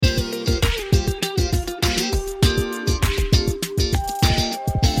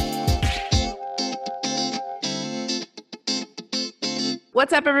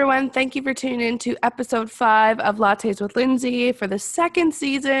What's up, everyone? Thank you for tuning in to episode 5 of Lattes with Lindsay for the second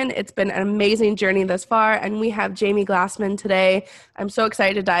season. It's been an amazing journey thus far, and we have Jamie Glassman today. I'm so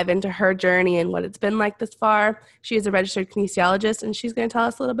excited to dive into her journey and what it's been like thus far. She is a registered kinesiologist, and she's going to tell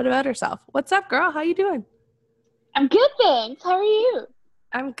us a little bit about herself. What's up, girl? How you doing? I'm good, thanks. How are you?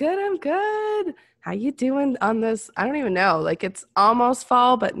 I'm good. How you doing on this? I don't even know. Like, it's almost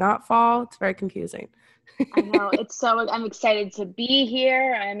fall, but not fall. It's very confusing. I know I'm excited to be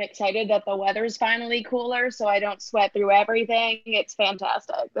here. I'm excited that the weather's finally cooler so I don't sweat through everything. It's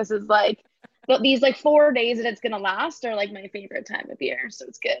fantastic. This is these 4 days that it's gonna last are like my favorite time of year, so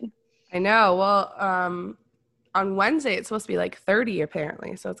it's good. I know. Well, on Wednesday, it's supposed to be like 30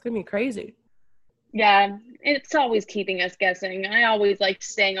 apparently, so it's gonna be crazy. Yeah, it's always keeping us guessing. I always like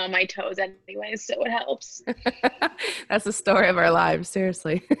staying on my toes anyway, so it helps. That's the story of our lives,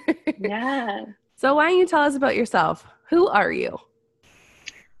 seriously. Yeah. So why don't you tell us about yourself? Who are you?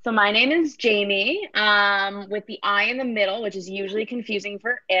 So my name is Jamie, with the I in the middle, which is usually confusing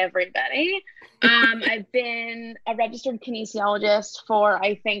for everybody. I've been a registered kinesiologist for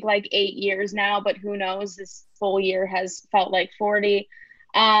I think like 8 years now, but who knows? This full year has felt like 40.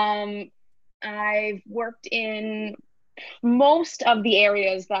 I've worked in most of the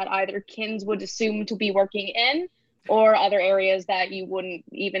areas that either kins would assume to be working in or other areas that you wouldn't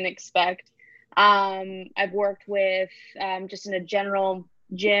even expect. I've worked with just in a general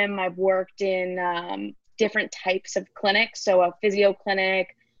gym. I've worked in different types of clinics. So a physio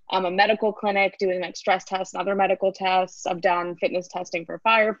clinic, a medical clinic doing like stress tests and other medical tests. I've done fitness testing for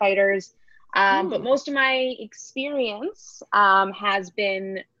firefighters. But most of my experience has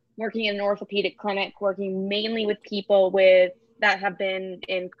been working in an orthopedic clinic, working mainly with people that have been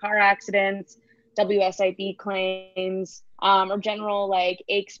in car accidents, WSIB claims, or general like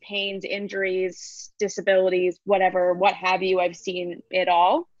aches, pains, injuries, disabilities, whatever, what have you. I've seen it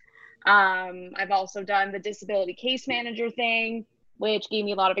all. I've also done the disability case manager thing, which gave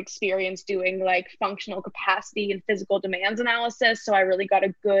me a lot of experience doing like functional capacity and physical demands analysis. So I really got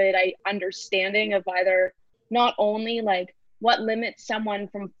a good understanding of either not only like what limits someone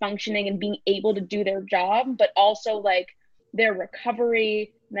from functioning and being able to do their job, but also like their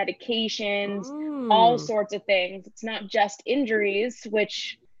recovery, medications, all sorts of things. It's not just injuries,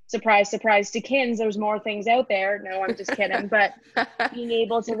 which surprise, surprise to kins, there's more things out there. No, I'm just kidding. But being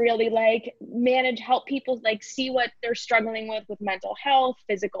able to really like help people like see what they're struggling with mental health,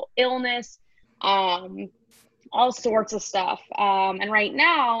 physical illness, all sorts of stuff. And right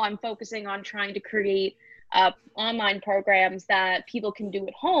now I'm focusing on trying to create online programs that people can do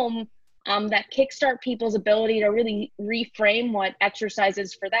at home, that kickstart people's ability to really reframe what exercise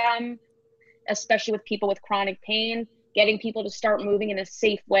is for them, especially with people with chronic pain, getting people to start moving in a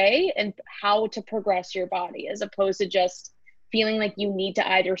safe way and how to progress your body as opposed to just feeling like you need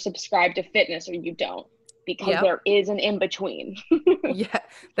to either subscribe to fitness or you don't, because there is an in-between. Yeah,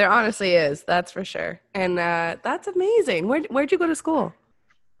 there honestly is. That's for sure. And that's amazing. Where'd you go to school?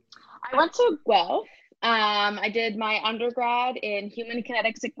 I went to Guelph. I did my undergrad in human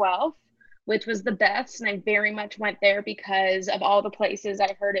kinetics at Guelph, which was the best. And I very much went there because of all the places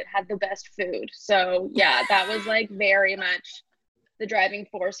I heard it had the best food. So yeah, that was like very much the driving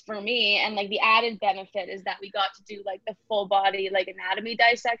force for me. And like the added benefit is that we got to do like the full body, like anatomy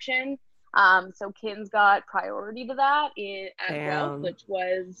dissection. So kins got priority to that at Guelph, which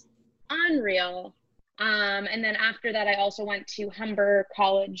was unreal. And then after that, I also went to Humber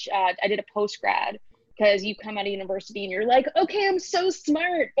College. I did a post-grad because you come out of university and you're like, okay, I'm so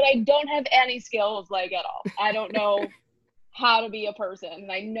smart, but I don't have any skills like at all. I don't know how to be a person.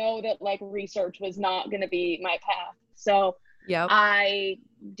 And I know that like research was not going to be my path. So I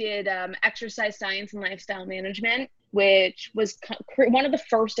did exercise science and lifestyle management, which was one of the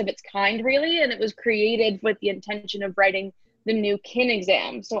first of its kind, really. And it was created with the intention of writing the new kin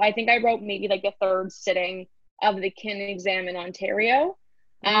exam. So I think I wrote maybe like the third sitting of the kin exam in Ontario.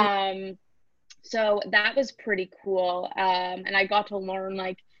 So that was pretty cool. And I got to learn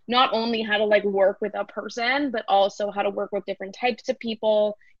like not only how to like work with a person, but also how to work with different types of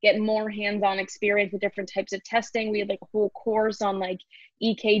people, get more hands-on experience with different types of testing. We had like a whole course on like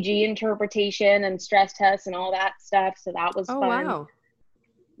EKG interpretation and stress tests and all that stuff. So that was fun. Wow.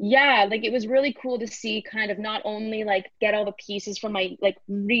 Yeah, like it was really cool to see kind of not only like get all the pieces from my like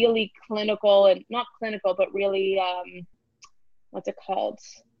really clinical and not clinical, but really, what's it called?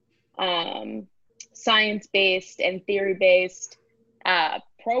 Science-based and theory-based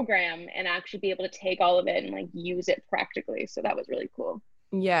program, and actually be able to take all of it and like use it practically. So that was really cool.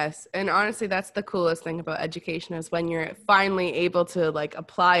 Yes. And honestly, that's the coolest thing about education is when you're finally able to like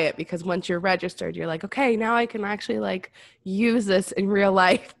apply it, because once you're registered, you're like, okay, now I can actually like use this in real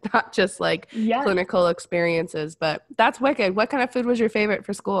life, not just like Yeah. clinical experiences. But that's wicked. What kind of food was your favorite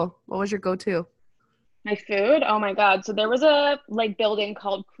for school? What was your go-to? My food, oh my God. So there was a like building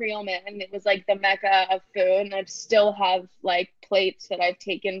called Creelman, and it was like the mecca of food. And I still have like plates that I've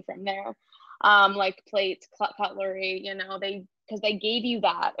taken from there. Like plates, cutlery, they because they gave you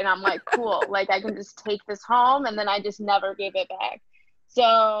that. And I'm like, cool, like I can just take this home and then I just never gave it back.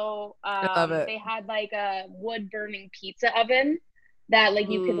 So I love it. they had like a wood burning pizza oven that like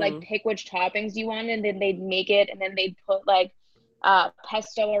you could like Mm. pick which toppings you wanted, and then they'd make it, and then they'd put like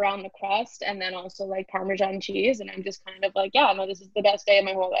pesto around the crust, and then also like Parmesan cheese. And I'm just kind of like, yeah, no, this is the best day of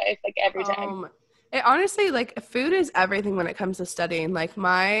my whole life, like every time. It honestly, like, food is everything when it comes to studying. Like,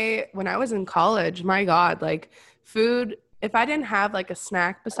 when I was in college, my God, like, food, if I didn't have like a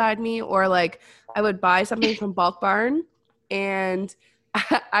snack beside me, or like I would buy something from Bulk Barn, and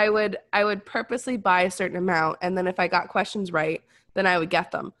I would purposely buy a certain amount. And then if I got questions right, then I would get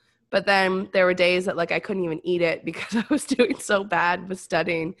them. But then there were days that like I couldn't even eat it because I was doing so bad with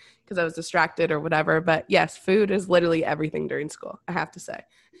studying because I was distracted or whatever. But yes, food is literally everything during school, I have to say.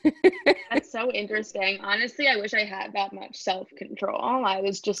 That's so interesting. Honestly, I wish I had that much self-control. I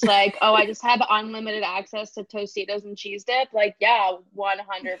was just like, oh, I just have unlimited access to Tostitos and cheese dip. Like, yeah, 100%.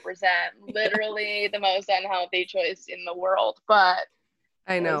 Literally the most unhealthy choice in the world, but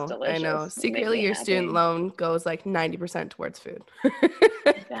I it was know, I know. delicious. It made Secretly, me your student happy. loan goes like 90% towards food.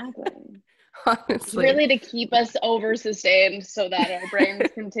 Exactly. It's Honestly. really to keep us over sustained so that our brains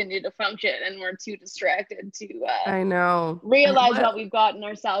continue to function and we're too distracted to I know. realize what we've gotten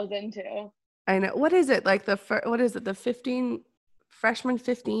ourselves into. I know. What is it? Like what is it? The 15 freshman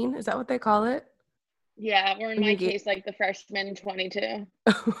 15? Is that what they call it? Yeah, or in When my you get case, like the freshman 22.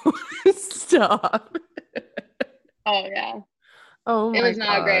 Stop. Oh, yeah. Oh It my was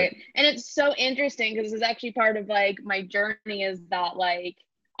not God. great. And it's so interesting because this is actually part of like my journey is that like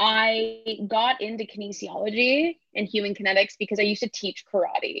I got into kinesiology and human kinetics because I used to teach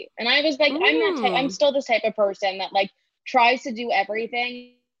karate. And I was like, I'm Mm. still this type of person that like tries to do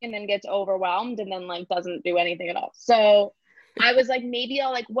everything and then gets overwhelmed and then like doesn't do anything at all. So I was like, maybe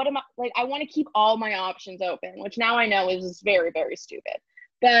I'll like, what am I like? I want to keep all my options open, which now I know is very, very stupid.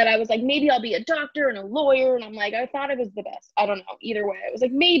 But I was like, maybe I'll be a doctor and a lawyer. And I'm like, I thought I was the best. I don't know. Either way, I was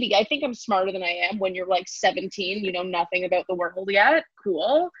like, maybe. I think I'm smarter than I am when you're like 17, you know nothing about the world yet.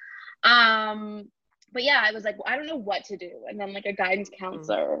 Cool. Um, but yeah, I was like, well, I don't know what to do. And then like a guidance Mm.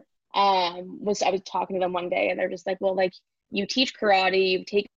 counselor I was talking to them one day, and they're just like, well, like you teach karate, you've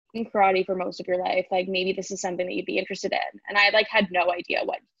taken karate for most of your life. Like maybe this is something that you'd be interested in. And I like had no idea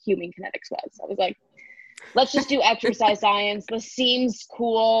what human kinetics was. I was like, let's just do exercise science. This seems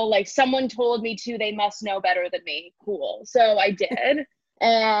cool. Like someone told me to, they must know better than me. Cool. So I did,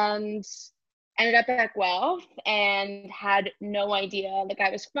 and ended up at Guelph and had no idea. Like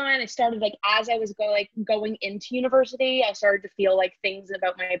I was fine. I started like as I was going into university, I started to feel like things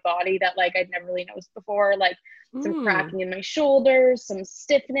about my body that like I'd never really noticed before, like some Mm. cracking in my shoulders, some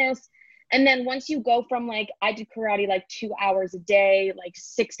stiffness. And then once you go from like I did karate like 2 hours a day, like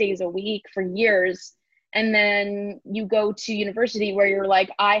 6 days a week for years, and then you go to university where you're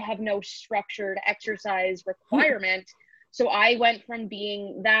like, I have no structured exercise requirement. So I went from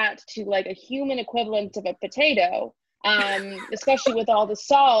being that to like a human equivalent of a potato, especially with all the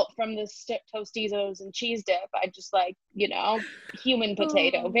salt from the Tostitos and cheese dip. I just like, human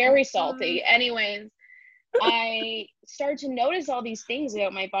potato, Oh my very God. salty. Anyways, I started to notice all these things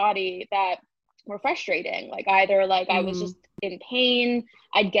about my body that were frustrating. Like either like I was Mm. just in pain,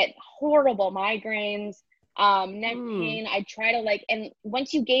 I'd get horrible migraines, neck Mm. pain. I'd try to like, and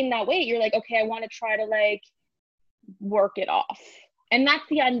once you gain that weight, you're like, okay, I want to try to like work it off. And that's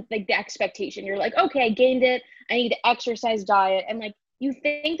like the expectation. You're like, okay, I gained it. I need to exercise, diet, and like you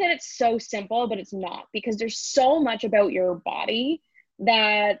think that it's so simple, but it's not, because there's so much about your body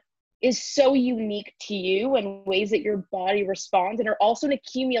that is so unique to you and ways that your body responds, and are also an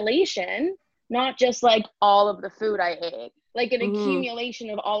accumulation, not just like all of the food I ate, like an Mm. accumulation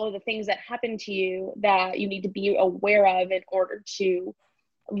of all of the things that happen to you that you need to be aware of in order to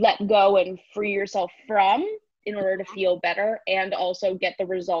let go and free yourself from, in order to feel better and also get the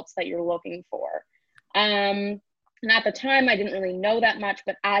results that you're looking for. And at the time, I didn't really know that much,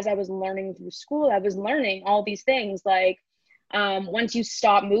 but as I was learning through school, I was learning all these things like once you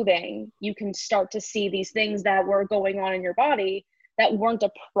stop moving, you can start to see these things that were going on in your body that weren't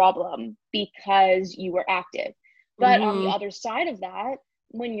a problem because you were active. But on the Mm. other side of that,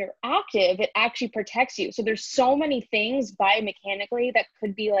 when you're active, it actually protects you. So there's so many things biomechanically that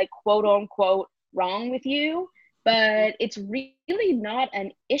could be like quote unquote wrong with you, but it's really not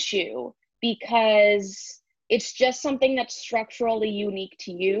an issue because it's just something that's structurally unique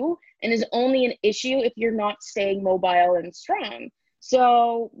to you and is only an issue if you're not staying mobile and strong.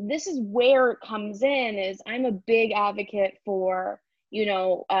 So this is where it comes in is I'm a big advocate for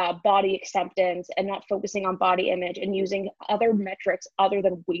body acceptance and not focusing on body image and using other metrics other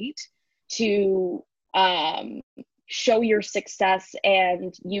than weight to show your success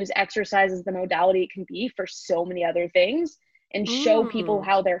and use exercise as the modality it can be for so many other things and show people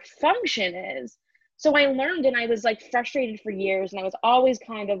how their function is. So I learned, and I was like frustrated for years, and I was always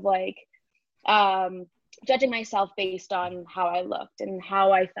kind of like judging myself based on how I looked and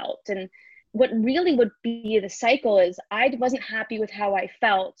how I felt. And what really would be the cycle is I wasn't happy with how I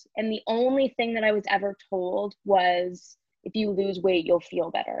felt. And the only thing that I was ever told was, if you lose weight, you'll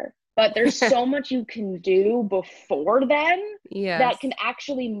feel better. But there's so much you can do before then that can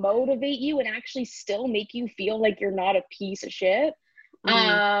actually motivate you and actually still make you feel like you're not a piece of shit.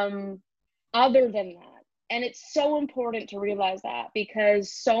 Other than that. And it's so important to realize that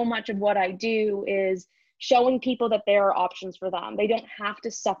because so much of what I do is showing people that there are options for them. They don't have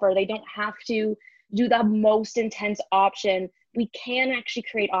to suffer. They don't have to do the most intense option. We can actually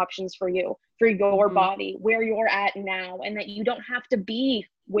create options for you, for your body, where you're at now, and that you don't have to be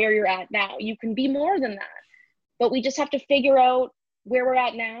where you're at now. You can be more than that. But we just have to figure out where we're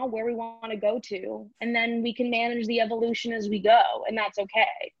at now, where we want to go to, and then we can manage the evolution as we go, and that's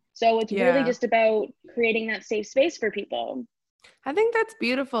okay. So it's really just about creating that safe space for people. I think that's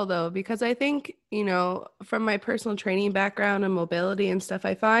beautiful though, because I think, from my personal training background and mobility and stuff,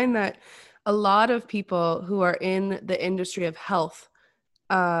 I find that a lot of people who are in the industry of health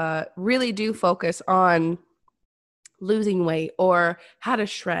really do focus on losing weight or how to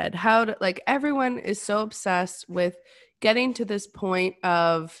shred, like everyone is so obsessed with getting to this point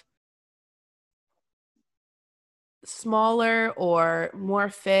of smaller or more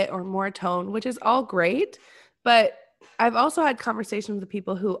fit or more toned, which is all great. But I've also had conversations with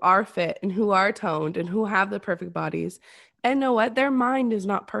people who are fit and who are toned and who have the perfect bodies. And know what? Their mind is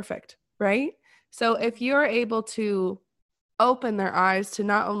not perfect, right? So if you're able to open their eyes to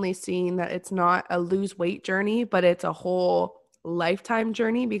not only seeing that it's not a lose weight journey, but it's a whole lifetime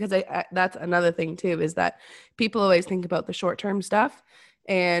journey, because that's another thing too, is that people always think about the short-term stuff.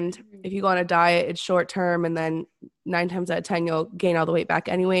 And if you go on a diet, it's short term, and then 9 times out of 10, you'll gain all the weight back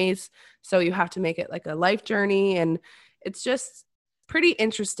anyways. So you have to make it like a life journey. And it's just pretty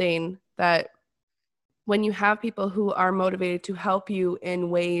interesting that when you have people who are motivated to help you in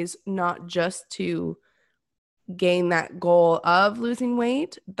ways, not just to gain that goal of losing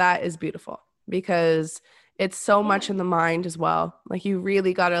weight, that is beautiful, because it's so much in the mind as well. Like you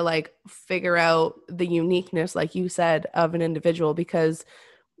really got to like figure out the uniqueness, like you said, of an individual, because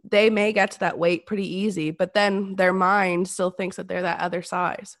they may get to that weight pretty easy, but then their mind still thinks that they're that other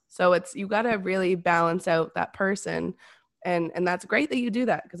size. So you got to really balance out that person. And that's great that you do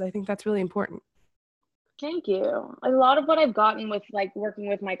that, because I think that's really important. Thank you. A lot of what I've gotten with like working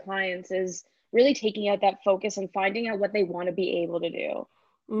with my clients is really taking out that focus and finding out what they want to be able to do.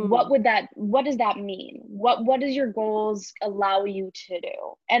 What does that mean? What does your goals allow you to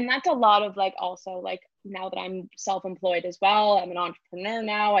do? And that's a lot of like, also like now that I'm self-employed as well, I'm an entrepreneur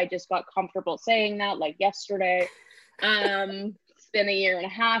now. I just got comfortable saying that like yesterday. It's been a year and a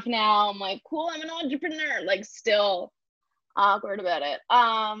half now. I'm like, cool, I'm an entrepreneur, like still awkward about it.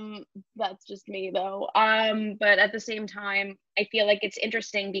 That's just me though. But at the same time, I feel like it's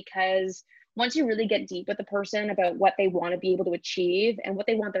interesting because once you really get deep with the person about what they want to be able to achieve and what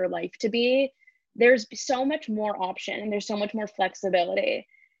they want their life to be, there's so much more option and there's so much more flexibility.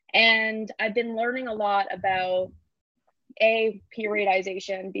 And I've been learning a lot about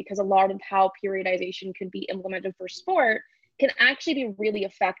periodization, because a lot of how periodization can be implemented for sport can actually be really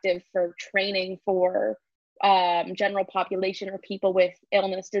effective for training for general population or people with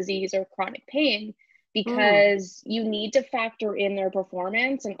illness, disease, or chronic pain, because you need to factor in their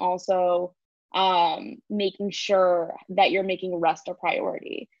performance and also making sure that you're making rest a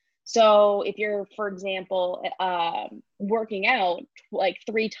priority. So if you're, for example, working out like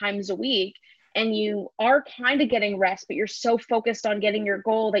 3 times a week and you are kind of getting rest, but you're so focused on getting your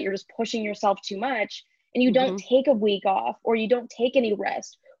goal that you're just pushing yourself too much, and you don't take a week off or you don't take any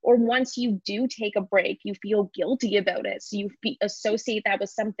rest, or once you do take a break, you feel guilty about it. So you associate that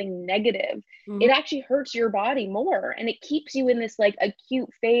with something negative. It actually hurts your body more, and it keeps you in this like acute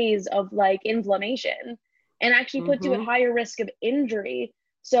phase of like inflammation and actually puts you at higher risk of injury.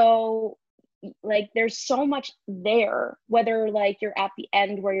 So like there's so much there, whether like you're at the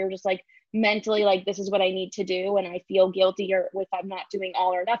end where you're just like mentally like this is what I need to do and I feel guilty or if I'm not doing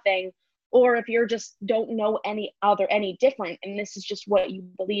all or nothing, or if you're just don't know any different and this is just what you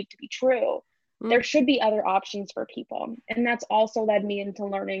believe to be true. There should be other options for people. And that's also led me into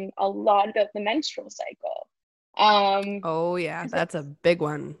learning a lot about the menstrual cycle. Oh yeah, that's a big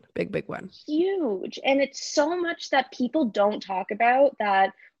one. Big one. Huge. And it's so much that people don't talk about,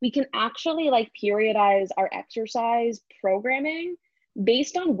 that we can actually like periodize our exercise programming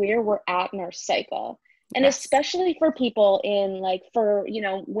based on where we're at in our cycle. And Yes. especially for people in like, for, you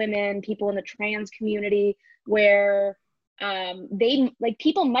know, women, people in the trans community, where they like,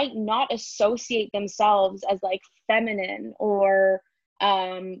 people might not associate themselves as like feminine or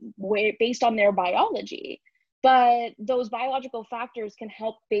based on their biology, but those biological factors can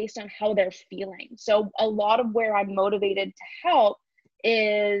help based on how they're feeling. So a lot of where I'm motivated to help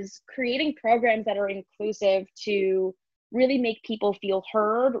is creating programs that are inclusive to really make people feel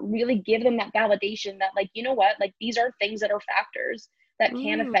heard, really give them that validation that like, you know what, like these are things that are factors that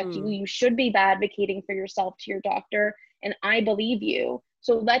can affect you. You should be advocating for yourself to your doctor, and I believe you.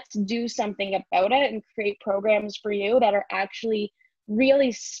 So let's do something about it and create programs for you that are actually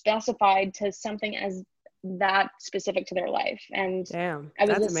really specified to something as that specific to their life. And Damn, I was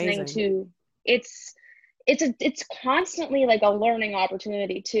that's listening amazing. to it's constantly like a learning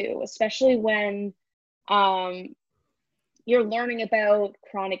opportunity too, especially when um you're learning about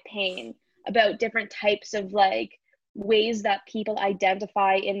chronic pain, about different types of like ways that people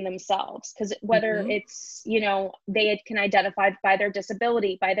identify in themselves, because whether it's, you know, they can identify by their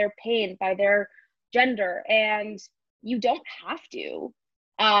disability, by their pain, by their gender, and you don't have to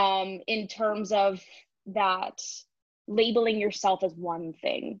in terms of that labeling yourself as one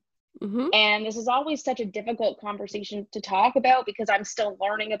thing. And this is always such a difficult conversation to talk about because I'm still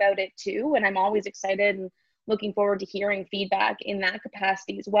learning about it too, and I'm always excited and looking forward to hearing feedback in that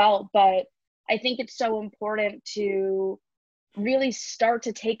capacity as well. But I think it's so important to really start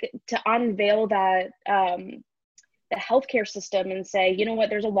to unveil that the healthcare system and say, you know what,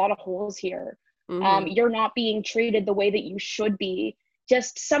 there's a lot of holes here. You're not being treated the way that you should be.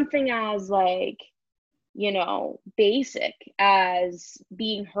 Just something as like, you know, basic as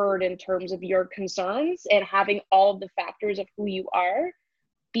being heard in terms of your concerns and having all of the factors of who you are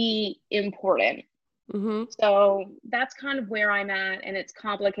be important. So that's kind of where I'm at, and it's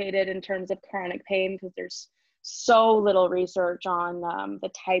complicated in terms of chronic pain because there's so little research on the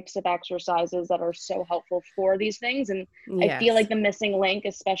types of exercises that are so helpful for these things. And I feel Yes. like the missing link,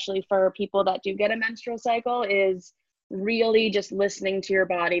 especially for people that do get a menstrual cycle, is really just listening to your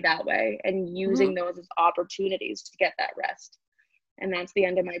body that way and using those as opportunities to get that rest. And that's the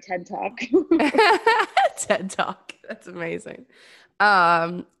end of my TED Talk. TED Talk. That's amazing.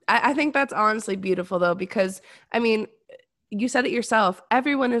 I think that's honestly beautiful though, because I mean, you said it yourself,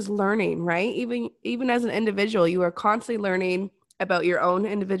 everyone is learning, right? Even as an individual, you are constantly learning about your own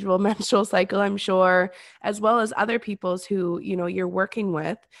individual menstrual cycle, I'm sure, as well as other people's who, you know, you're working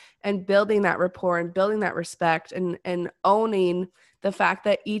with, and building that rapport and building that respect and owning the fact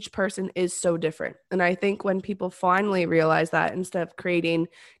that each person is so different. And I think when people finally realize that, instead of creating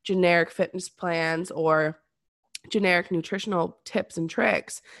generic fitness plans or generic nutritional tips and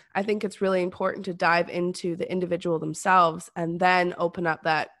tricks, I think it's really important to dive into the individual themselves and then open up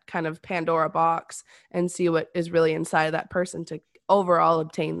that kind of Pandora box and see what is really inside of that person to overall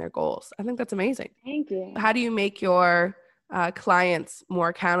obtain their goals. I think that's amazing. Thank you. How do you make your clients more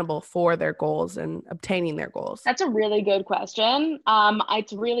accountable for their goals and obtaining their goals? That's a really good question.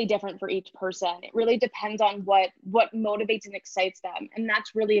 It's really different for each person. It really depends on what motivates and excites them, and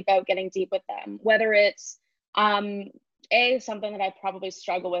that's really about getting deep with them. Whether it's something that I probably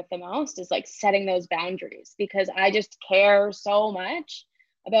struggle with the most is like setting those boundaries, because I just care so much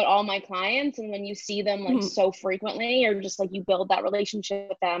about all my clients, and when you see them like so frequently, or just like you build that relationship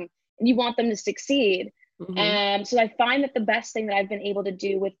with them and you want them to succeed. So I find that the best thing that I've been able to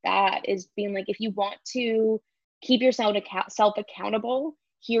do with that is being like, if you want to keep yourself self accountable,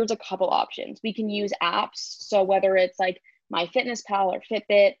 here's a couple options. We can use apps. So whether it's like MyFitnessPal or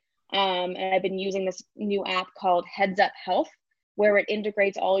Fitbit, and I've been using this new app called Heads Up Health, where it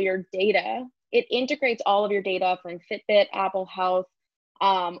integrates all your data. It integrates all of your data from Fitbit, Apple Health,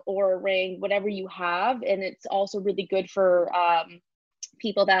 or Ring, whatever you have. And it's also really good for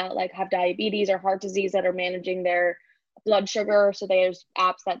people that like have diabetes or heart disease that are managing their blood sugar. So there's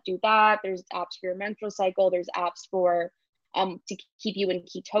apps that do that. There's apps for your menstrual cycle. There's apps for to keep you in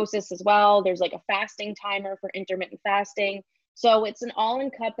ketosis as well. There's like a fasting timer for intermittent fasting. So it's an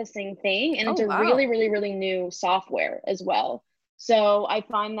all-encompassing thing, and Oh, it's a wow. really, really, really new software as well. So I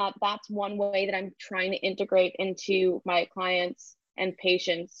find that that's one way that I'm trying to integrate into my clients and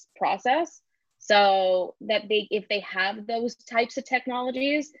patients process, so that if they have those types of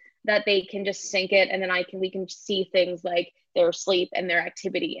technologies, that they can just sync it, and then we can see things like their sleep and their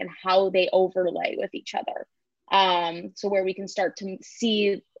activity and how they overlay with each other. So where we can start to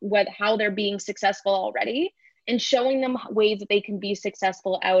see how they're being successful already, and showing them ways that they can be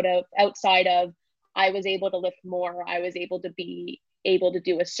successful outside of, I was able to lift more, I was able to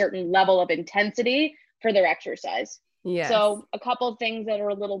do a certain level of intensity for their exercise. Yes. So a couple of things that are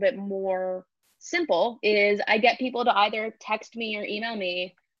a little bit more simple is I get people to either text me or email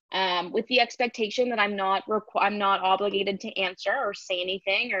me with the expectation that I'm not obligated to answer or say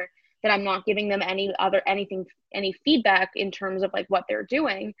anything, or that I'm not giving them any feedback in terms of like what they're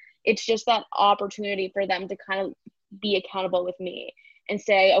doing. It's just that opportunity for them to kind of be accountable with me and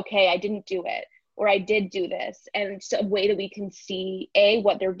say, okay, I didn't do it, or I did do this. And it's a way that we can see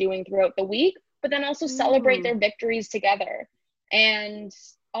what they're doing throughout the week, but then also celebrate their victories together. And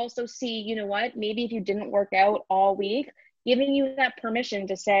also see, you know what, maybe if you didn't work out all week, giving you that permission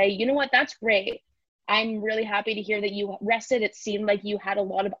to say, you know what, that's great. I'm really happy to hear that you rested. It seemed like you had a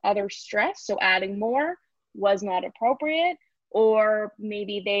lot of other stress, so adding more was not appropriate. Or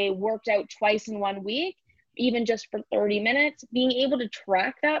maybe they worked out twice in 1 week, even just for 30 minutes. Being able to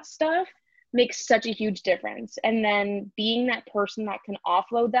track that stuff makes such a huge difference. And then being that person that can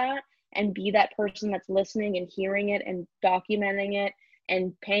offload that and be that person that's listening and hearing it and documenting it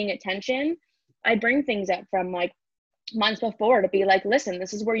and paying attention. I bring things up from like months before to be like, listen,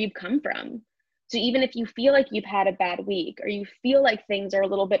 this is where you've come from. So even if you feel like you've had a bad week, or you feel like things are a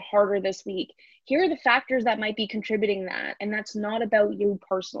little bit harder this week, here are the factors that might be contributing that. And that's not about you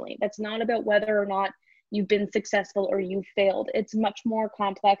personally. That's not about whether or not you've been successful or you failed. It's much more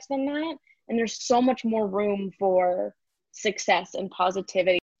complex than that. And there's so much more room for success and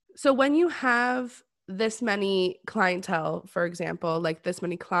positivity. So when you have this many clientele, for example, like this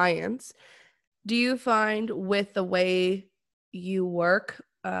many clients, do you find with the way you work,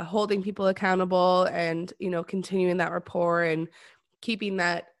 holding people accountable and, you know, continuing that rapport and keeping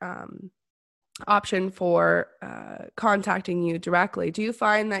that option for contacting you directly, do you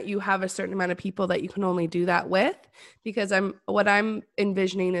find that you have a certain amount of people that you can only do that with? Because what I'm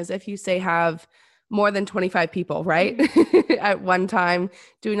envisioning is if you say have more than 25 people, right? At one time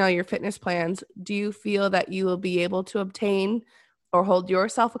doing all your fitness plans, do you feel that you will be able to obtain or hold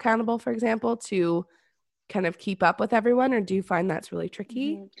yourself accountable, for example, to kind of keep up with everyone? Or do you find that's really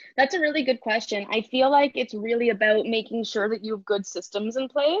tricky? That's a really good question. I feel like it's really about making sure that you have good systems in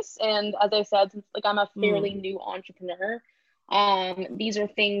place. And as I said, since like I'm a fairly new entrepreneur, these are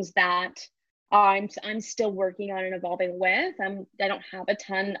things that I'm still working on and evolving with. I don't have a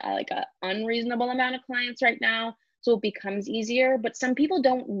ton, like a unreasonable amount of clients right now, so it becomes easier. But some people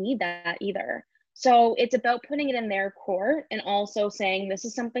don't need that either. So it's about putting it in their court and also saying this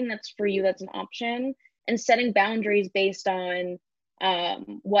is something that's for you, that's an option, and setting boundaries based on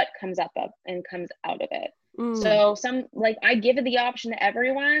what comes up and comes out of it. So I give it the option to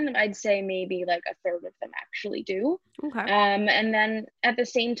everyone. I'd say maybe like a third of them actually do. Okay. And then at the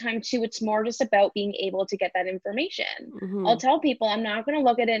same time too, it's more just about being able to get that information. I'll tell people I'm not going to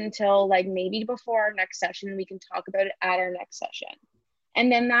look at it until like maybe before our next session, and we can talk about it at our next session.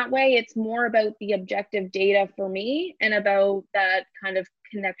 And then that way it's more about the objective data for me and about that kind of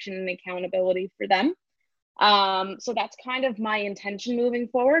connection and accountability for them. So that's kind of my intention moving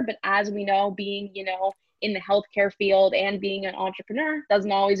forward. But as we know, being, you know, in the healthcare field and being an entrepreneur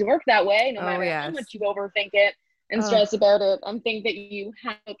doesn't always work that way, no matter how much you overthink it and stress about it and think that you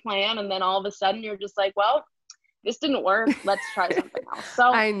have a plan. And then all of a sudden you're just like, well, this didn't work. Let's try something else.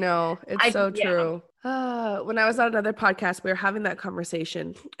 So I know. It's so true. When I was on another podcast, we were having that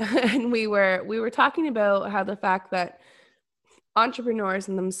conversation and we were talking about how the fact that entrepreneurs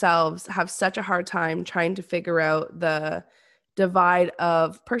in themselves have such a hard time trying to figure out the divide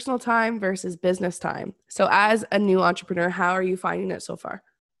of personal time versus business time. So as a new entrepreneur, how are you finding it so far?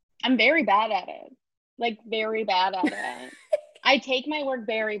 I'm very bad at it. Like very bad at it. I take my work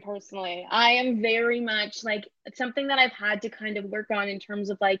very personally. I am very much like, it's something that I've had to kind of work on in terms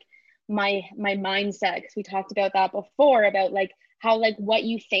of like my mindset. Because we talked about that before, about like how like what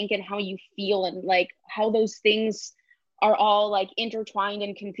you think and how you feel and like how those things are all like intertwined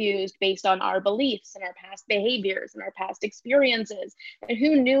and confused based on our beliefs and our past behaviors and our past experiences. And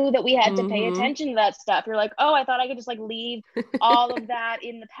who knew that we had to pay attention to that stuff? You're like, oh, I thought I could just like leave all of that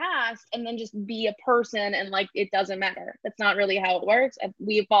in the past and then just be a person and like it doesn't matter. That's not really how it works.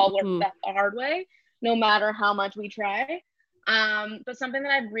 We've all learned that the hard way, no matter how much we try. But something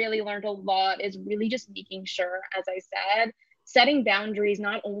that I've really learned a lot is really just making sure, as I said, setting boundaries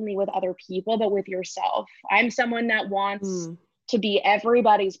not only with other people, but with yourself. I'm someone that wants to be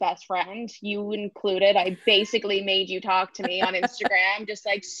everybody's best friend, you included. I basically made you talk to me on Instagram, just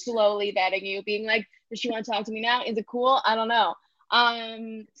like slowly vetting you, being like, does she want to talk to me now? Is it cool? I don't know.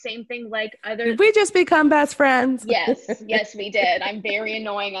 Same thing, like other. Did we just become best friends? Yes, we did. I'm very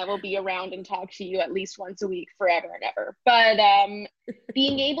annoying. I will be around and talk to you at least once a week forever and ever. But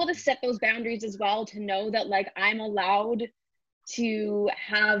being able to set those boundaries as well, to know that like I'm allowed to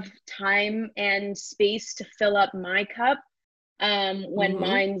have time and space to fill up my cup when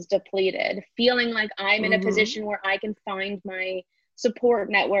mine's depleted, feeling like I'm in a position where I can find my support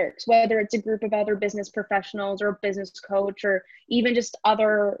networks, whether it's a group of other business professionals or a business coach, or even just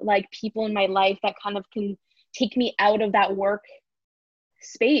other like people in my life that kind of can take me out of that work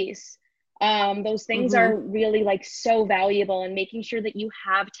space. Those things are really like so valuable, and making sure that you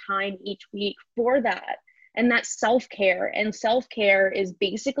have time each week for that. And that's self-care, and self-care is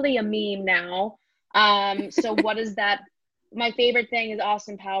basically a meme now. So what is that? My favorite thing is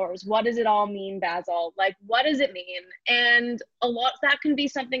Austin Powers. What does it all mean, Basil? Like, what does it mean? And a lot that can be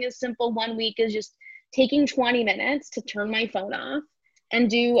something as simple one week as just taking 20 minutes to turn my phone off and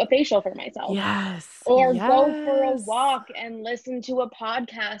do a facial for myself. Yes. Or go for a walk and listen to a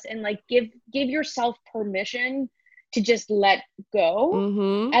podcast, and like give yourself permission to just let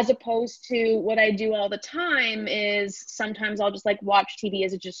go, as opposed to what I do all the time is sometimes I'll just like watch TV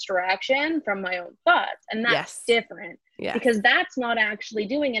as a distraction from my own thoughts. And that's different, because that's not actually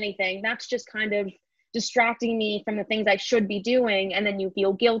doing anything. That's just kind of distracting me from the things I should be doing. And then you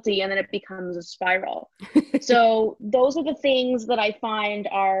feel guilty, and then it becomes a spiral. So those are the things that I find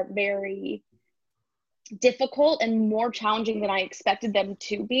are very difficult and more challenging than I expected them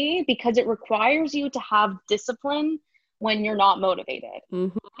to be, because it requires you to have discipline when you're not motivated,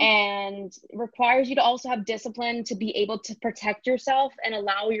 and requires you to also have discipline to be able to protect yourself and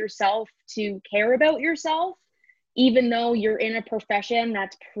allow yourself to care about yourself, even though you're in a profession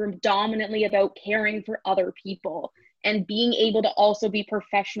that's predominantly about caring for other people, and being able to also be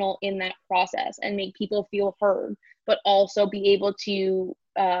professional in that process and make people feel heard, but also be able to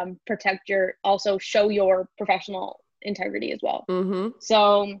also show your professional integrity as well.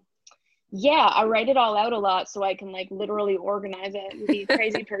 So yeah, I write it all out a lot so I can like literally organize it and be a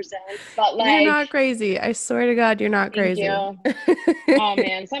crazy person. But like, you're not crazy. I swear to God, you're not crazy. You. Oh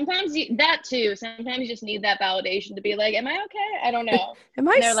man, sometimes that too. Sometimes you just need that validation to be like, am I okay? I don't know. Am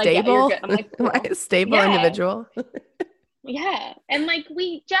I stable? Like, yeah, you're good. I'm like, cool. Am I a stable individual? Yeah, and like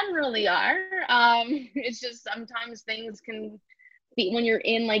we generally are. It's just sometimes things can be, when you're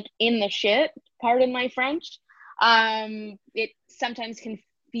in like in the shit, pardon my French, it sometimes can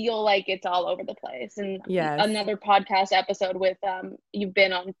feel like it's all over the place. And another podcast episode with you've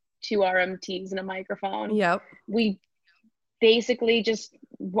been on 2 RMTs and a microphone. We basically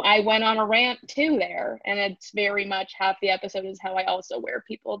I went on a rant too there, and it's very much half the episode is how I also wear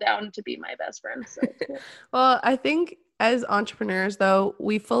people down to be my best friend. So cool. Well, I think as entrepreneurs though,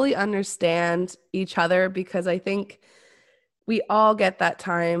 we fully understand each other, because I think we all get that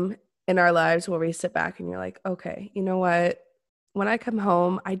time in our lives where we sit back and you're like, okay, you know what? When I come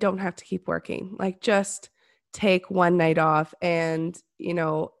home, I don't have to keep working. Like, just take one night off. And, you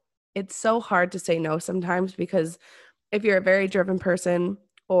know, it's so hard to say no sometimes, because if you're a very driven person,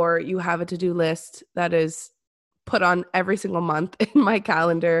 or you have a to-do list that is put on every single month in my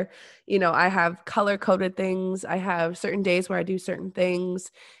calendar, you know, I have color-coded things. I have certain days where I do certain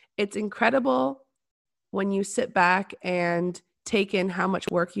things. It's incredible when you sit back and take in how much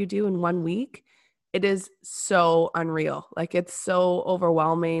work you do in 1 week. It is so unreal. Like, it's so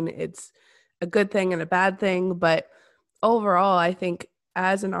overwhelming. It's a good thing and a bad thing. But overall, I think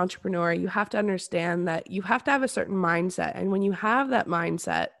as an entrepreneur, you have to understand that you have to have a certain mindset. And when you have that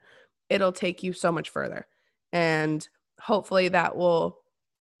mindset, it'll take you so much further. And hopefully that will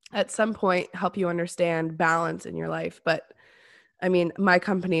at some point help you understand balance in your life. But I mean, my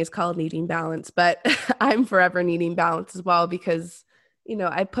company is called Needing Balance, but I'm forever needing balance as well, because you know,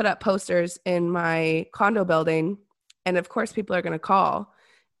 I put up posters in my condo building, and of course people are going to call.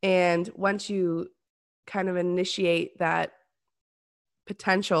 And once you kind of initiate that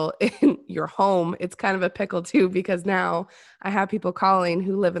potential in your home, it's kind of a pickle too, because now I have people calling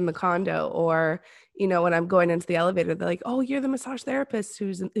who live in the condo, or, you know, when I'm going into the elevator, they're like, oh, you're the massage therapist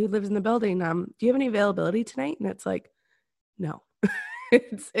who lives in the building. Do you have any availability tonight? And it's like, no.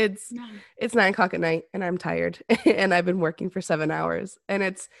 It's 9 o'clock at night and I'm tired and I've been working for 7 hours,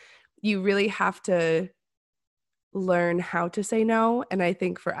 and you really have to learn how to say no. And I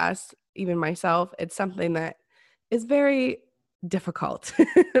think for us, even myself, it's something that is very difficult,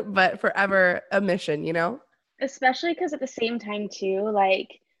 but forever a mission, you know? Especially because at the same time too,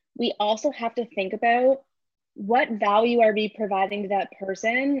 like we also have to think about what value are we providing to that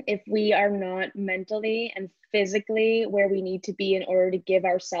person if we are not mentally and physically where we need to be in order to give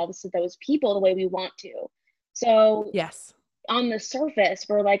ourselves to those people the way we want to. So Yes. on the surface,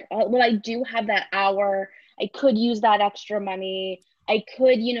 we're like, oh, well, I do have that hour. I could use that extra money. I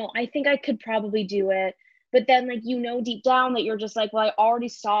could, I think I could probably do it. But then, like, deep down that you're just like, well, I already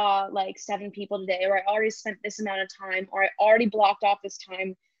saw like 7 people today, or I already spent this amount of time, or I already blocked off this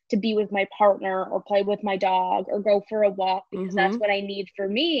time to be with my partner or play with my dog or go for a walk because that's what I need for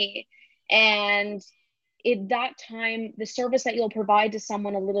me. And that time, the service that you'll provide to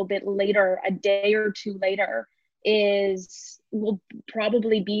someone a little bit later, a day or two later, will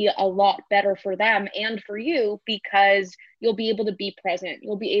probably be a lot better for them and for you because you'll be able to be present,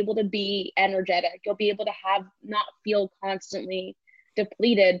 you'll be able to be energetic, you'll be able to not feel constantly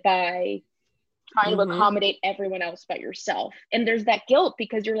depleted by trying to accommodate everyone else but yourself. And there's that guilt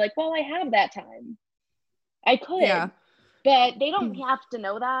because you're like, well, I have that time, I could. Yeah. But they don't have to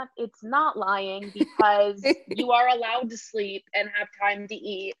know that. It's not lying because you are allowed to sleep and have time to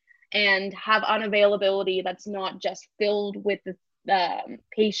eat and have unavailability that's not just filled with the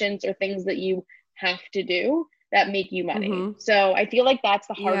patients or things that you have to do that make you money. So I feel like that's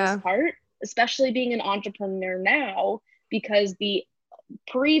the hardest part, especially being an entrepreneur now, because the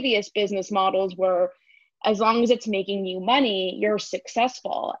previous business models were as long as it's making you money, you're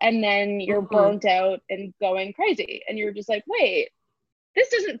successful. And then you're burnt out and going crazy. And you're just like, wait, this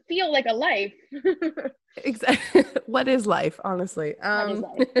doesn't feel like a life. Exactly. What is life, honestly? What is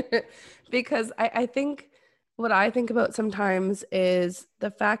life? Because I think what I think about sometimes is the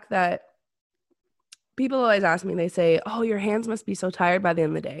fact that people always ask me, they say, oh, your hands must be so tired by the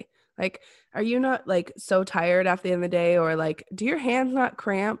end of the day. Like, are you not like so tired after the end of the day? Or like, do your hands not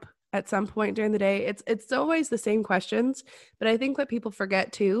cramp at some point during the day? It's always the same questions. But I think what people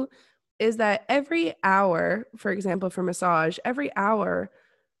forget too is that every hour, for example, for massage, every hour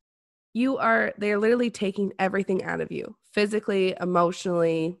they're literally taking everything out of you, physically,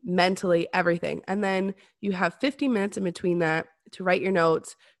 emotionally, mentally, everything. And then you have 50 minutes in between that to write your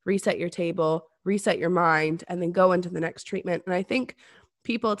notes, reset your table, reset your mind, and then go into the next treatment. And I think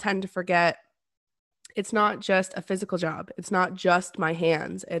people tend to forget it's not just a physical job. It's not just my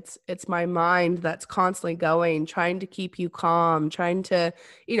hands. It's my mind that's constantly going, trying to keep you calm, trying to,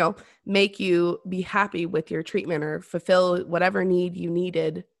 make you be happy with your treatment or fulfill whatever need you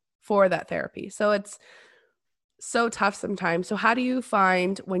needed for that therapy. So it's so tough sometimes. So how do you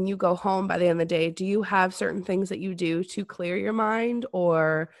find when you go home by the end of the day, do you have certain things that you do to clear your mind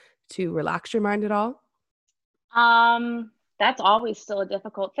or to relax your mind at all? That's always still a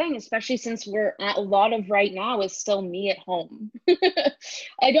difficult thing, especially since a lot of right now is still me at home.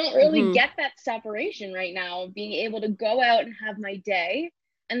 I don't really get that separation right now, being able to go out and have my day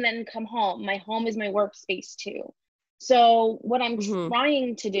and then come home. My home is my workspace too. So what I'm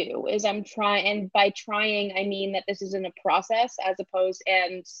trying to do is and by trying, I mean that this isn't a process as opposed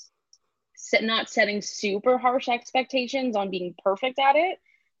and not setting super harsh expectations on being perfect at it.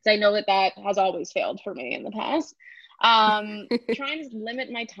 Because I know that has always failed for me in the past. Trying to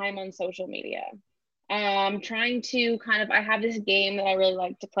limit my time on social media. Trying to I have this game that I really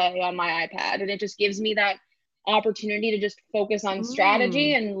like to play on my iPad, and it just gives me that opportunity to just focus on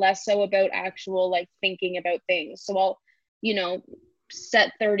strategy and less so about actual like thinking about things. So I'll,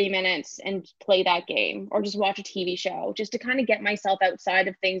 set 30 minutes and play that game or just watch a TV show just to kind of get myself outside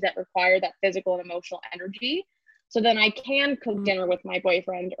of things that require that physical and emotional energy. So then I can cook dinner with my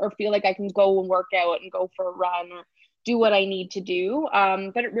boyfriend or feel like I can go and work out and go for a run or do what I need to do.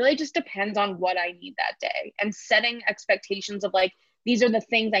 But it really just depends on what I need that day and setting expectations of like, these are the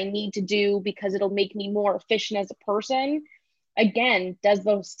things I need to do because it'll make me more efficient as a person. Again, does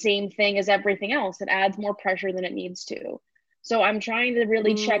the same thing as everything else. It adds more pressure than it needs to. So I'm trying to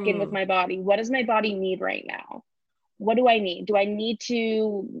really check in with my body. What does my body need right now? What do I need? Do I need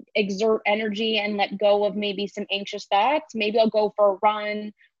to exert energy and let go of maybe some anxious thoughts? Maybe I'll go for a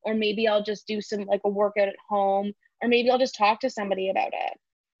run, or maybe I'll just do some like a workout at home, or maybe I'll just talk to somebody about it.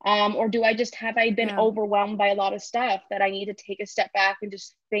 Or do I just have I been overwhelmed by a lot of stuff that I need to take a step back and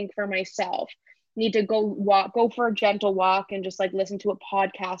just think for myself? Need to go for a gentle walk and just like listen to a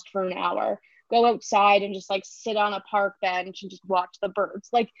podcast for an hour. Go outside and just like sit on a park bench and just watch the birds.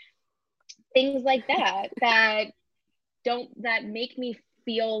 Like things like that make me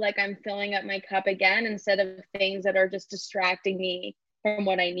feel like I'm filling up my cup again instead of things that are just distracting me from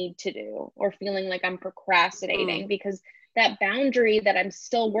what I need to do or feeling like I'm procrastinating because that boundary that I'm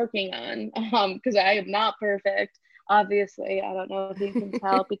still working on, because I am not perfect. Obviously, I don't know if you can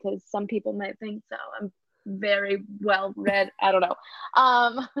tell because some people might think so. I'm very well read. I don't know.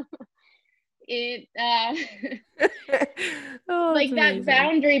 Um, it Oh, it's like that amazing.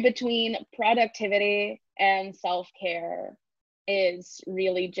 boundary between productivity and self-care is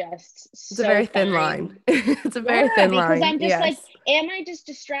really just It's a very so thin line. fine. It's a very Yeah, thin because line. I'm just like, Yes. am I just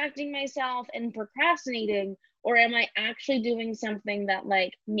distracting myself and procrastinating, or am I actually doing something that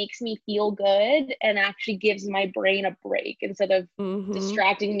like makes me feel good and actually gives my brain a break instead of Mm-hmm.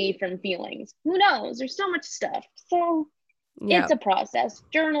 distracting me from feelings? Who knows? There's so much stuff. So it's Yeah. a process.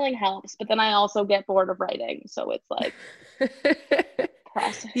 Journaling helps, but then I also get bored of writing. So it's like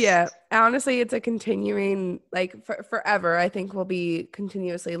process. Yeah, honestly, it's a continuing, like forever. I think we'll be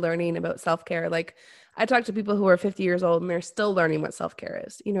continuously learning about self-care. Like I talk to people who are 50 years old and they're still learning what self-care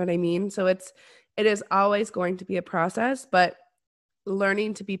is. You know what I mean? So it is always going to be a process, but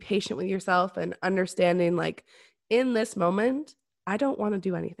learning to be patient with yourself and understanding like in this moment, I don't want to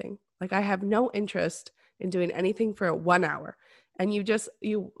do anything. Like I have no interest in doing anything for 1 hour. And you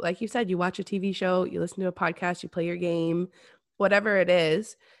like you said, you watch a TV show, you listen to a podcast, you play your game, whatever it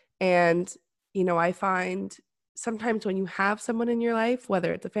is. And I find sometimes when you have someone in your life,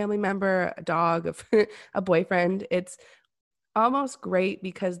 whether it's a family member, a dog, a boyfriend, it's almost great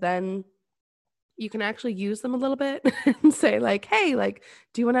because then you can actually use them a little bit and say like, hey, like,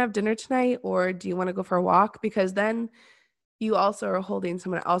 do you want to have dinner tonight or do you want to go for a walk? Because then you also are holding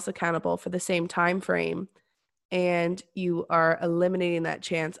someone else accountable for the same time frame and you are eliminating that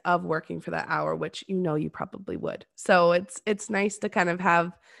chance of working for that hour, which you probably would. So it's nice to kind of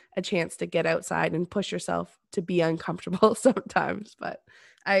have a chance to get outside and push yourself to be uncomfortable sometimes. But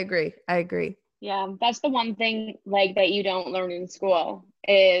I agree. I agree. Yeah, that's the one thing like that you don't learn in school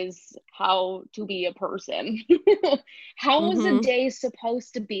is how to be a person. How is a Mm-hmm. day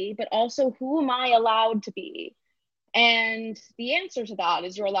supposed to be, but also who am I allowed to be? And the answer to that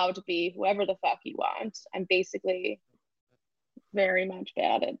is you're allowed to be whoever the fuck you want. I'm basically very much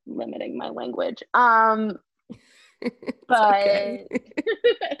bad at limiting my language. It's okay.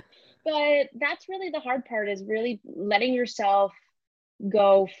 But but that's really the hard part is really letting yourself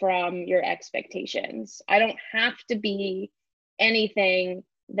go from your expectations. I don't have to be anything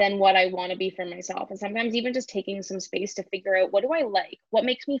than what I want to be for myself. And sometimes even just taking some space to figure out what do I like? What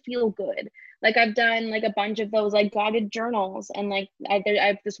makes me feel good? Like I've done like a bunch of those like guided journals and like I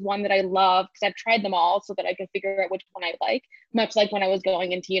have this one that I love because I've tried them all so that I can figure out which one I like, much like when I was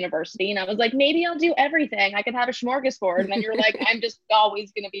going into university and I was like, maybe I'll do everything. I could have a smorgasbord. And then you're like, I'm just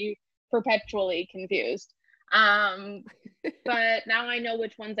always going to be perpetually confused. Um, but now I know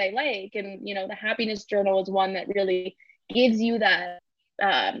which ones I like. And, the happiness journal is one that really gives you that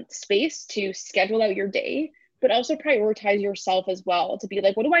space to schedule out your day, but also prioritize yourself as well to be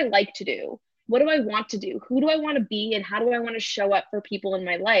like, what do I like to do? What do I want to do? Who do I want to be? And how do I want to show up for people in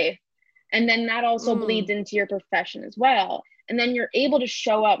my life? And then that also bleeds Mm. into your profession as well. And then you're able to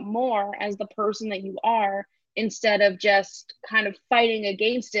show up more as the person that you are instead of just kind of fighting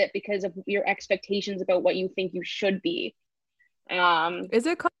against it because of your expectations about what you think you should be. Is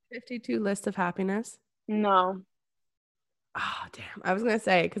it called 52 List of Happiness? No. Oh, damn. I was gonna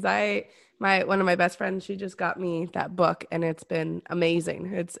say because my one of my best friends, she just got me that book and it's been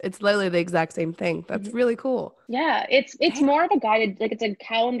amazing. It's literally the exact same thing. That's Mhm. really cool. Yeah, it's Damn. more of a guided, like it's a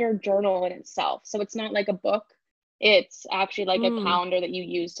calendar journal in itself. So it's not like a book. It's actually like a Mm, calendar that you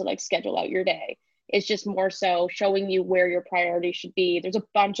use to like schedule out your day. It's just more so showing you where your priorities should be. There's a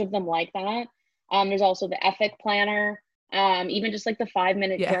bunch of them like that. There's also the Ethic Planner, even just like the 5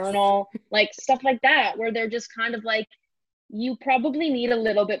 minute yes. journal, like stuff like that, where they're just kind of like you probably need a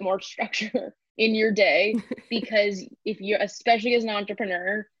little bit more structure in your day because if you're, especially as an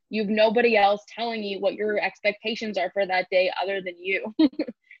entrepreneur, you have nobody else telling you what your expectations are for that day other than you.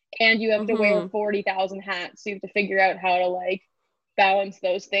 And you have to wear Hmm. 40,000 hats. So you have to figure out how to like balance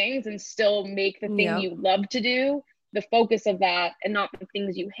those things and still make the thing Yep. you love to do the focus of that and not the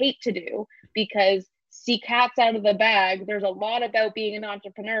things you hate to do. Because see cats out of the bag, there's a lot about being an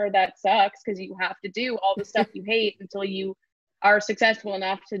entrepreneur that sucks because you have to do all the stuff you hate until you are successful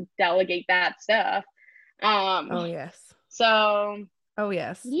enough to delegate that stuff. Um, Oh yes. so Oh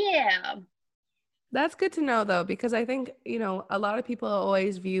yes. yeah. That's good to know though, because I think, a lot of people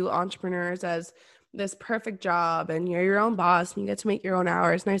always view entrepreneurs as this perfect job and you're your own boss and you get to make your own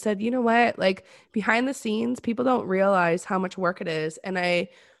hours. And I said, you know what? Like behind the scenes, people don't realize how much work it is. And I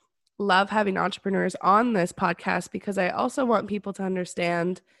love having entrepreneurs on this podcast because I also want people to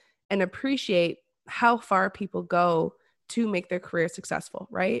understand and appreciate how far people go to make their career successful,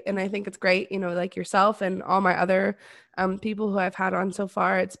 right? And I think it's great, like yourself and all my other people who I've had on so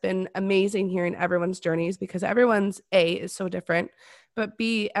far. It's been amazing hearing everyone's journeys because everyone's is so different, but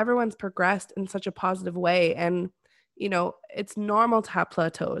B, everyone's progressed in such a positive way. And, you know, it's normal to have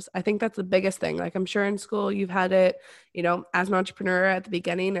plateaus. I think that's the biggest thing. Like, I'm sure in school you've had it, you know, as an entrepreneur at the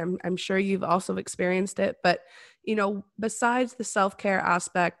beginning. I'm sure you've also experienced it. But, you know, besides the self-care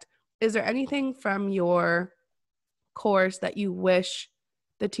aspect, is there anything from your course that you wish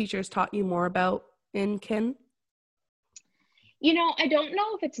the teachers taught you more about in kin? You know, I don't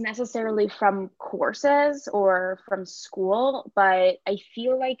know if it's necessarily from courses or from school, but I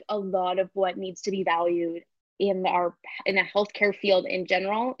feel like a lot of what needs to be valued in a healthcare field in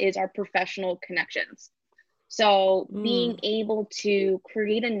general is our professional connections. So being able to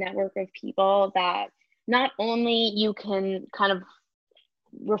create a network of people that not only you can kind of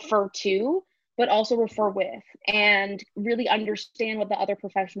refer to, but also refer with, and really understand what the other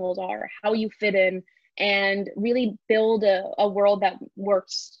professionals are, how you fit in, and really build a world that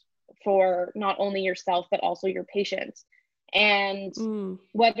works for not only yourself, but also your patients. And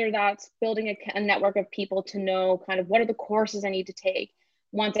whether that's building a network of people to know kind of what are the courses I need to take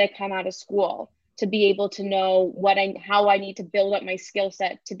once I come out of school, to be able to know how I need to build up my skill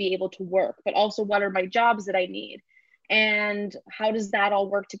set to be able to work, but also what are my jobs that I need, and how does that all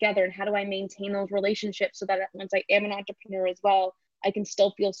work together, and how do I maintain those relationships so that once I am an entrepreneur as well, I can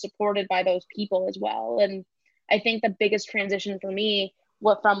still feel supported by those people as well. And I think the biggest transition for me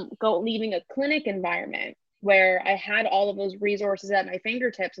was from leaving a clinic environment where I had all of those resources at my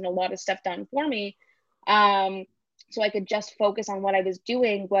fingertips and a lot of stuff done for me, so I could just focus on what I was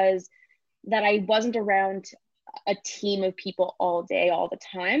doing, was that I wasn't around a team of people all day, all the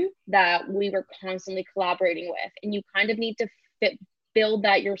time, that we were constantly collaborating with. And you kind of need to build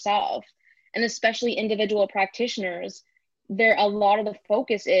that yourself. And especially individual practitioners, a lot of the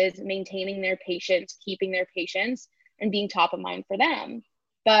focus is maintaining their patients, keeping their patients, and being top of mind for them.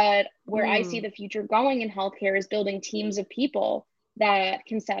 But where I see the future going in healthcare is building teams of people that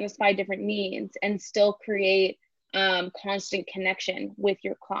can satisfy different needs and still create constant connection with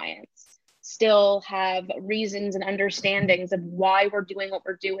your clients, still have reasons and understandings of why we're doing what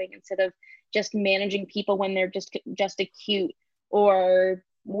we're doing, instead of just managing people when they're just acute, or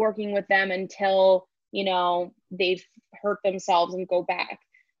working with them until, you know, they've hurt themselves and go back.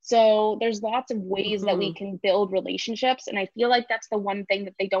 So there's lots of ways that we can build relationships. And I feel like that's the one thing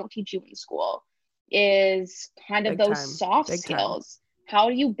that they don't teach you in school, is kind of those soft skills. How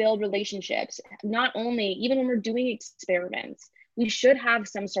do you build relationships? Not only, even when we're doing experiments, we should have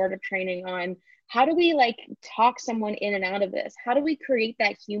some sort of training on how do we like talk someone in and out of this? How do we create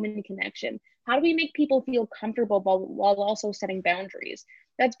that human connection? How do we make people feel comfortable while also setting boundaries?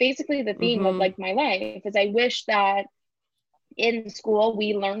 That's basically the theme of like my life, is I wish that in school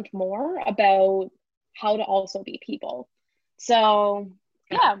we learned more about how to also be people. So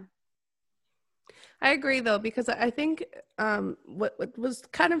yeah. I agree though, because I think what was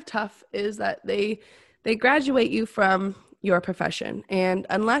kind of tough is that they graduate you from your profession, and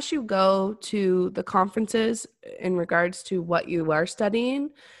unless you go to the conferences in regards to what you are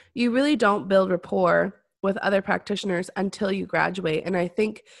studying, you really don't build rapport with other practitioners until you graduate. And I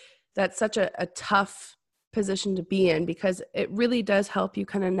think that's such a tough position to be in, because it really does help you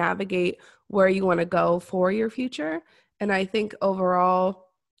kind of navigate where you want to go for your future. And I think overall,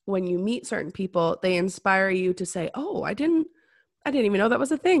 when you meet certain people, they inspire you to say, oh, I didn't even know that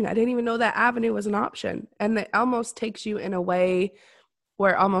was a thing. I didn't even know that avenue was an option. And it almost takes you in a way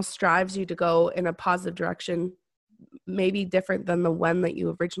where it almost strives you to go in a positive direction, maybe different than the one that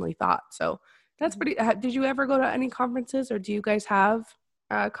you originally thought. So that's pretty. Did you ever go to any conferences, or do you guys have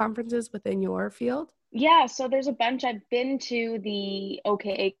conferences within your field? Yeah, so there's a bunch. I've been to the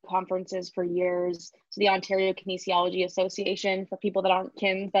OKA conferences for years. So the Ontario Kinesiology Association, for people that aren't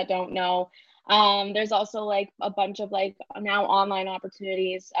kins that don't know. There's also like a bunch of like now online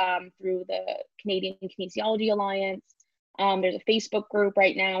opportunities through the Canadian Kinesiology Alliance. There's a Facebook group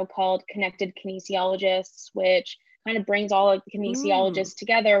right now called Connected Kinesiologists, which kind of brings all of the kinesiologists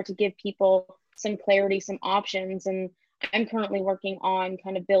together to give people some clarity, some options. And I'm currently working on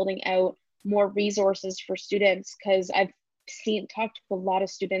kind of building out more resources for students, because I've talked to a lot of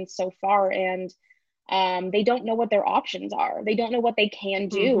students so far, and they don't know what their options are. They don't know what they can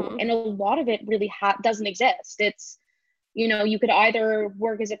do. And a lot of it really doesn't exist. It's, you know, you could either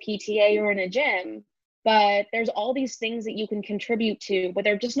work as a PTA or in a gym, but there's all these things that you can contribute to, but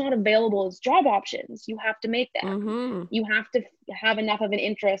they're just not available as job options. You have to make them. You have to have enough of an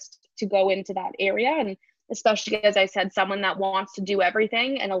interest to go into that area. And especially, as I said, someone that wants to do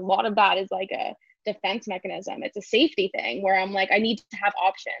everything. And a lot of that is like a defense mechanism. It's a safety thing where I'm like, I need to have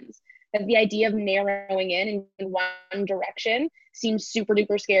options. But the idea of narrowing in one direction seems super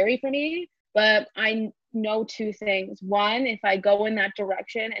duper scary for me. But I know two things. One, if I go in that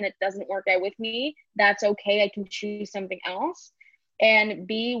direction and it doesn't work out with me, that's okay. I can choose something else. And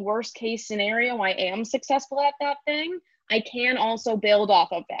B, worst case scenario, I am successful at that thing. I can also build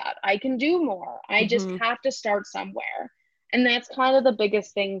off of that. I can do more. I just have to start somewhere. And that's kind of the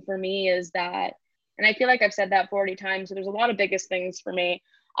biggest thing for me is that, and I feel like I've said that 40 times, so there's a lot of biggest things for me.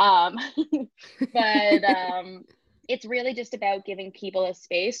 But it's really just about giving people a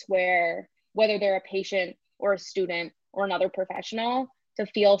space where, whether they're a patient or a student or another professional, to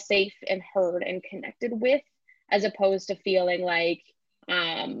feel safe and heard and connected with, as opposed to feeling like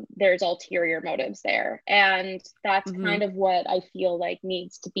there's ulterior motives there. And that's kind of what I feel like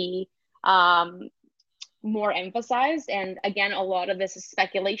needs to be more emphasized. And again, a lot of this is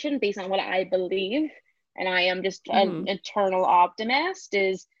speculation based on what I believe. And I am just an eternal optimist,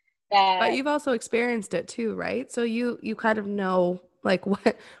 is that. But you've also experienced it too, right? So you kind of know like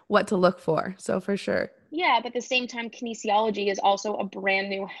what to look for. So for sure. Yeah, but at the same time, kinesiology is also a brand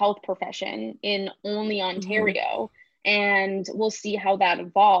new health profession in only Ontario. And we'll see how that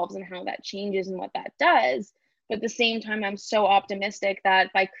evolves and how that changes and what that does. But at the same time, I'm so optimistic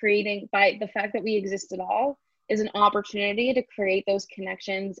that by the fact that we exist at all is an opportunity to create those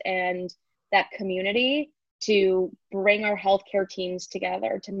connections and that community, to bring our healthcare teams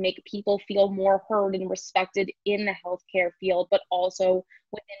together, to make people feel more heard and respected in the healthcare field, but also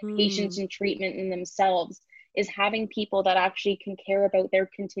within patients and treatment in themselves, is having people that actually can care about their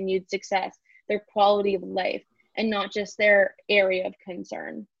continued success, their quality of life, and not just their area of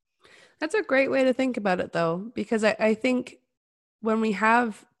concern. That's a great way to think about it, though, because I think when we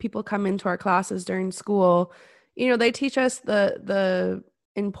have people come into our classes during school, they teach us the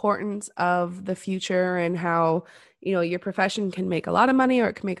importance of the future and how, your profession can make a lot of money or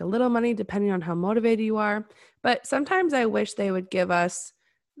it can make a little money depending on how motivated you are. But sometimes I wish they would give us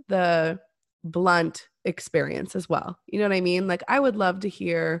the blunt experience as well. You know what I mean? Like I would love to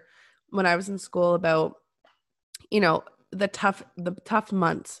hear when I was in school about, the tough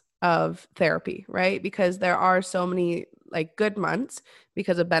months of therapy, right? Because there are so many like good months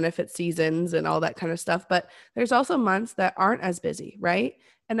because of benefit seasons and all that kind of stuff. But there's also months that aren't as busy, right?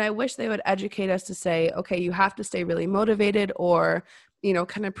 And I wish they would educate us to say, okay, you have to stay really motivated or,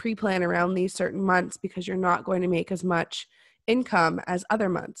 kind of pre-plan around these certain months because you're not going to make as much income as other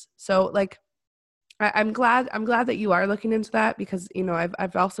months. So like, I'm glad that you are looking into that because,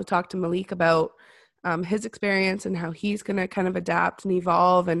 I've also talked to Malik about his experience and how he's going to kind of adapt and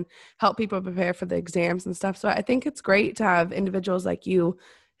evolve and help people prepare for the exams and stuff. So I think it's great to have individuals like you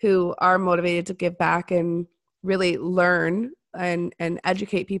who are motivated to give back and really learn and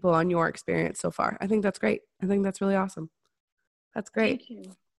educate people on your experience so far. I think that's great. I think that's really awesome. That's great. Thank you.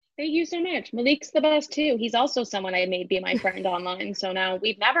 Thank you so much. Malik's the best too. He's also someone I made be my friend online. So now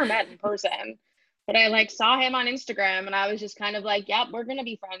we've never met in person, but I saw him on Instagram and I was just kind of like, yep, we're going to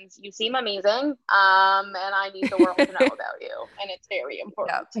be friends. You seem amazing. And I need the world to know about you. And it's very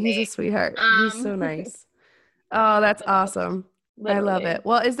important to me. He's a sweetheart. He's so nice. Oh, that's awesome. Literally. I love it.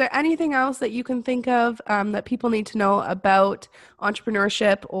 Well, is there anything else that you can think of that people need to know about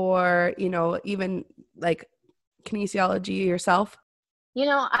entrepreneurship or, even like kinesiology yourself?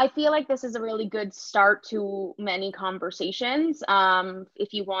 I feel like this is a really good start to many conversations.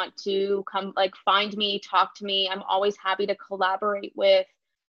 If you want to come, find me, talk to me, I'm always happy to collaborate with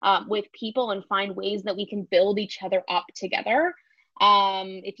people and find ways that we can build each other up together.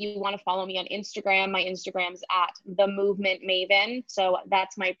 If you want to follow me on Instagram, my Instagram's at The Movement Maven. So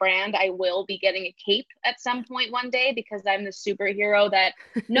that's my brand. I will be getting a cape at some point one day because I'm the superhero that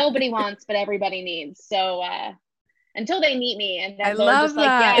nobody wants, but everybody needs. So, until they meet me and then they're just like,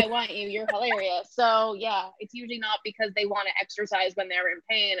 yeah, I want you. You're hilarious. So yeah, it's usually not because they want to exercise when they're in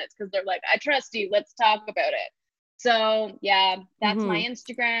pain. It's because they're like, I trust you. Let's talk about it. So yeah, that's my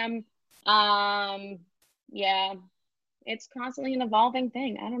Instagram. Yeah, it's constantly an evolving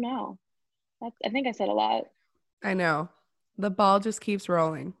thing. I don't know. I think I said a lot. I know. The ball just keeps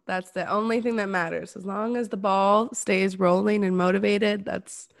rolling. That's the only thing that matters. As long as the ball stays rolling and motivated,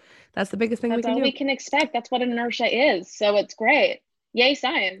 that's the biggest thing we can do. That's all we can expect. That's what inertia is. So it's great. Yay,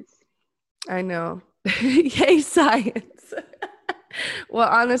 science. I know. Yay, science. Well,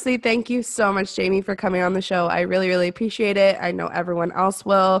 honestly, thank you so much, Jamie, for coming on the show. I really, really appreciate it. I know everyone else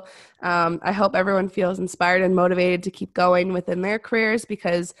will. I hope everyone feels inspired and motivated to keep going within their careers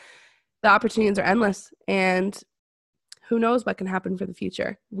because the opportunities are endless and who knows what can happen for the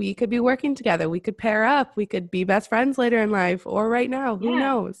future. We could be working together. We could pair up. We could be best friends later in life or right now. Who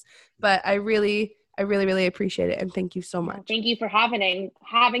knows? But I really, really appreciate it. And thank you so much. Thank you for having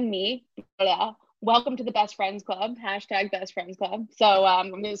me. Welcome to the Best Friends Club, #Best Friends Club. So I'm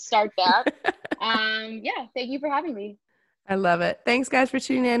going to start that. Yeah, thank you for having me. I love it. Thanks, guys, for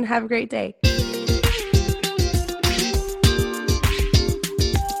tuning in. Have a great day.